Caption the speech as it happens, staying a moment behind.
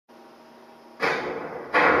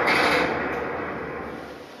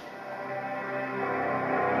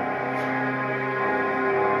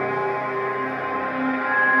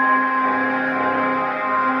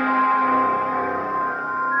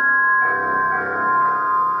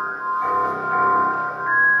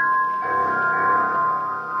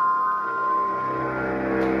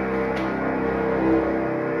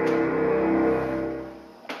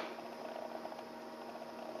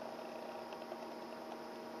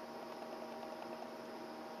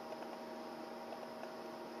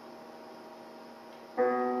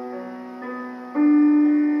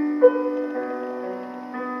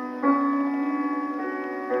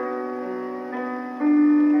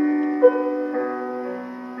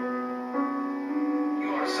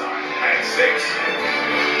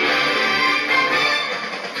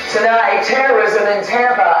Tonight, terrorism in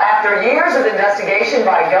Tampa. After years of investigation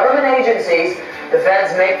by government agencies, the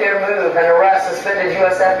feds make their move and arrest suspended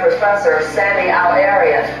USF professor Sami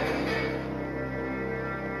Al-arian.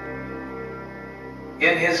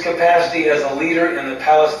 In his capacity as a leader in the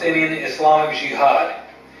Palestinian Islamic Jihad,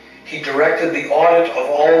 he directed the audit of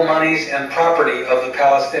all monies and property of the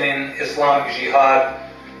Palestinian Islamic Jihad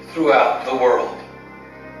throughout the world.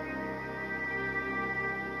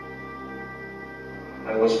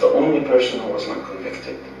 I was the only person who was not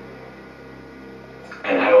convicted.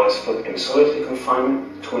 And I was put in solitary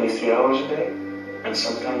confinement 23 hours a day, and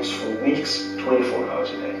sometimes for weeks, 24 hours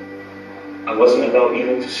a day. I wasn't allowed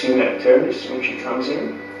even to see my attorney when she comes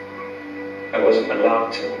in. I wasn't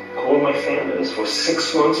allowed to call my families. For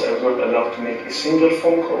 6 months, I was not allowed to make a single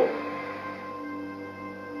phone call.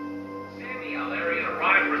 Sami Al-arian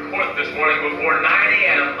arrived in court this morning before 9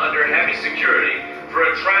 a.m. under heavy security for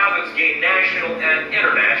a trial that's gained national and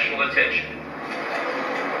international attention.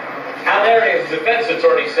 Al-arian's defense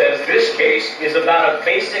attorney says this case is about a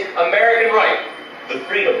basic American right, the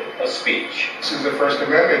freedom of speech. This is the First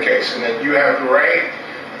Amendment case, and that you have the right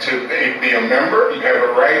to be a member, you have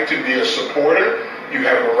a right to be a supporter, you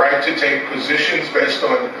have a right to take positions based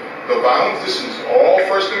on the violence. This is all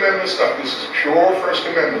First Amendment stuff. This is pure First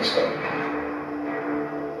Amendment stuff.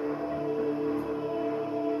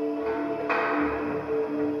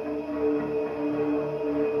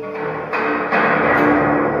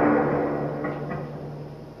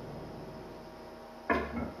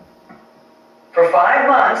 For 5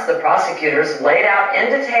 months, the prosecutors laid out in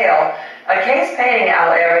detail a case painting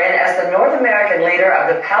Al-arian as the North American leader of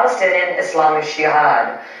the Palestinian Islamic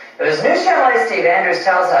Jihad. But as News Channel 8 Steve Andrews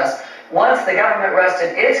tells us, once the government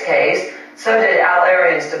rested its case, so did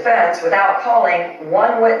Al-arian's defense without calling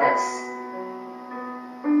one witness.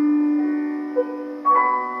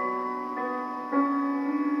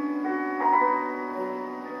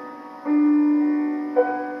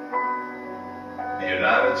 The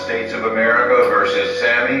United States of America versus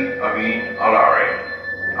Sami Al-arian.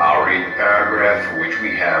 I'll read the paragraph for which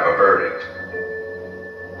we have a verdict.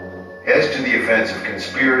 As to the offense of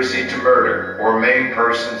conspiracy to murder or maim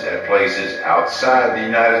persons at places outside the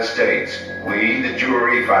United States, we, the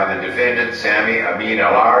jury, find the defendant, Sami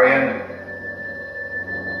Al-arian,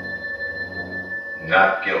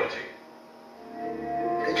 not guilty.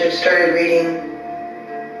 The judge started reading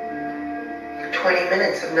 20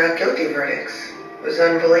 minutes of not guilty verdicts. It was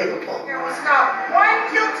unbelievable. There was not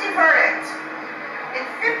one guilty verdict in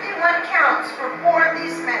 51 counts for 4 of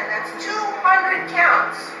these men. That's 200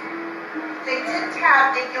 counts. They didn't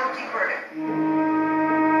have a guilty verdict.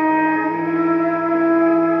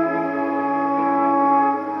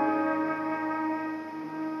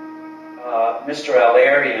 Mr.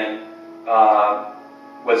 Al-arian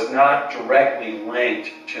was not directly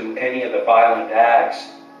linked to any of the violent acts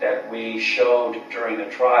that we showed during the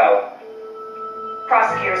trial.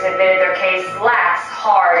 Prosecutors admitted their case lacks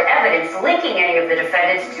hard evidence linking any of the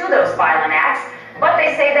defendants to those violent acts, but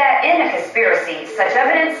they say that in a conspiracy, such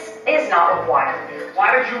evidence is not required.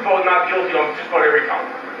 Why did you vote not guilty on just about every count?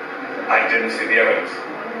 I didn't see the evidence.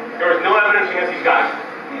 There was no evidence against these guys.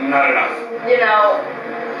 Not enough. You know,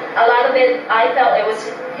 a lot of it, I felt it was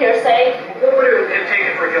hearsay. What would it have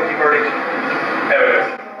taken for a guilty verdict?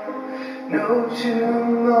 Evidence. No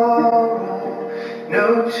tomorrow,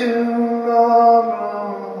 no tomorrow.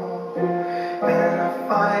 And I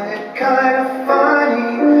find it kind of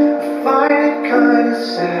funny, I find it kind of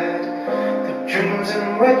sad. The dreams in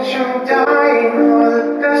which I'm dying are the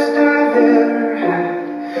best I've ever had.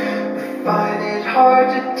 I find it hard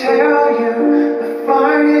to tell you, I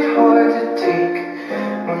find it hard to take.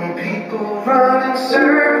 When people run in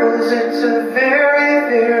circles, it's a very,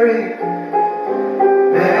 very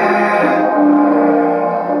mad world.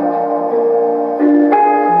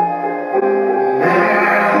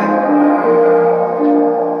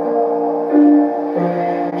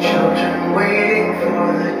 Children waiting for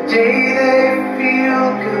the day they feel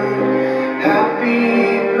good. Happy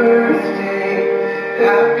birthday,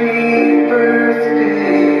 happy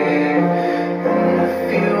birthday. And I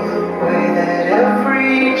feel the way that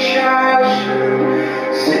every child should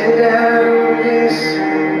sit and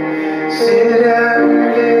listen, sit and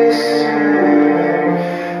listen.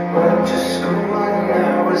 Went to school and I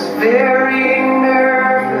was very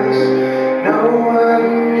nervous. No one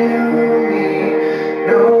knew me,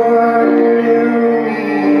 no one knew me.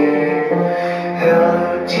 Hello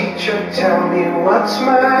teacher, tell me what's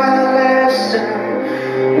my